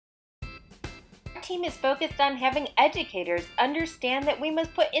team is focused on having educators understand that we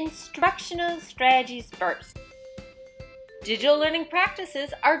must put instructional strategies first. Digital learning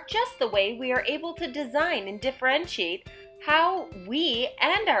practices are just the way we are able to design and differentiate how we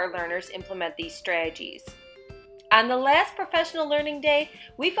and our learners implement these strategies. On the last Professional Learning Day,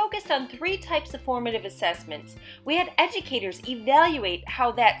 we focused on 3 types of formative assessments. We had educators evaluate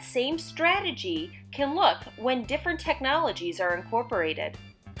how that same strategy can look when different technologies are incorporated.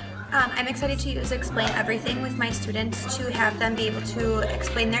 I'm excited to use Explain Everything with my students to have them be able to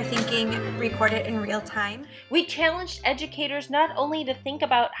explain their thinking, record it in real time. We challenged educators not only to think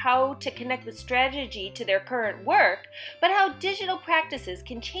about how to connect the strategy to their current work, but how digital practices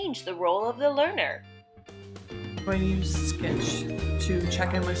can change the role of the learner. I'm going to use Sketch to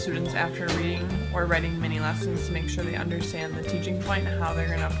check in with students after reading or writing mini lessons to make sure they understand the teaching point and how they're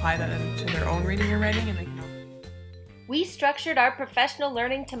going to apply that into their own reading and writing. We structured our professional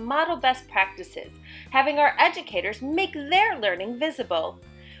learning to model best practices, having our educators make their learning visible.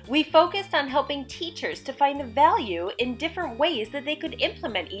 We focused on helping teachers to find the value in different ways that they could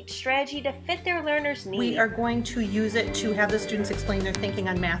implement each strategy to fit their learners' needs. We are going to use it to have the students explain their thinking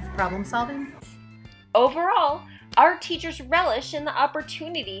on math problem solving. Overall, our teachers relish in the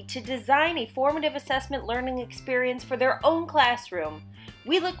opportunity to design a formative assessment learning experience for their own classroom.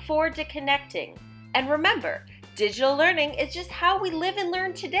 We look forward to connecting. And remember, digital learning is just how we live and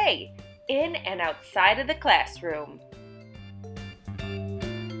learn today, in and outside of the classroom.